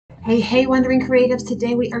Hey, Wandering Creatives.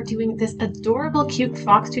 Today we are doing this adorable, cute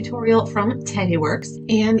fox tutorial from Tatyworks.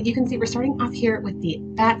 And you can see we're starting off here with the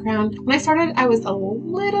background. When I started, I was a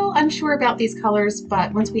little unsure about these colors,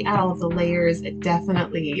 but once we add all of the layers, it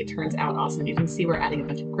definitely turns out awesome. You can see we're adding a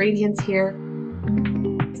bunch of gradients here.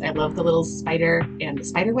 I love the little spider and the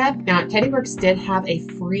spider web. Now, Tatyworks did have a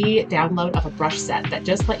free download of a brush set that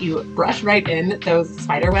just let you brush right in those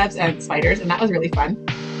spider webs and spiders, and that was really fun.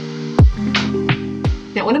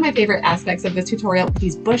 Now, one of my favorite aspects of this tutorial,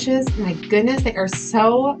 these bushes, my goodness, they are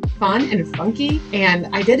so fun and funky.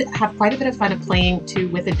 And I did have quite a bit of fun playing too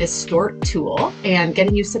with the distort tool and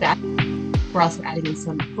getting used to that. We're also adding in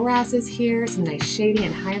some grasses here, some nice shading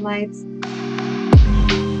and highlights.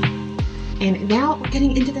 And now we're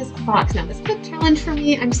getting into this fox. Now, this is a challenge for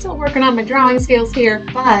me. I'm still working on my drawing skills here,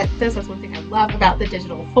 but this is one thing I love about the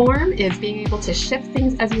digital form is being able to shift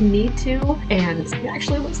things as you need to. And it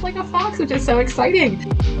actually looks like a fox, which is so exciting.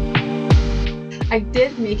 I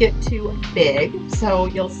did make it too big, so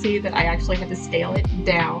you'll see that I actually had to scale it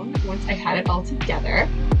down once I had it all together.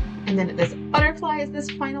 And then this butterfly is this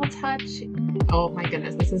final touch. Oh my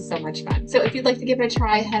goodness, this is so much fun. So if you'd like to give it a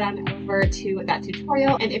try, head on over to that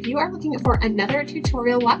tutorial. And if you are looking for another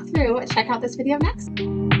tutorial walkthrough, check out this video next.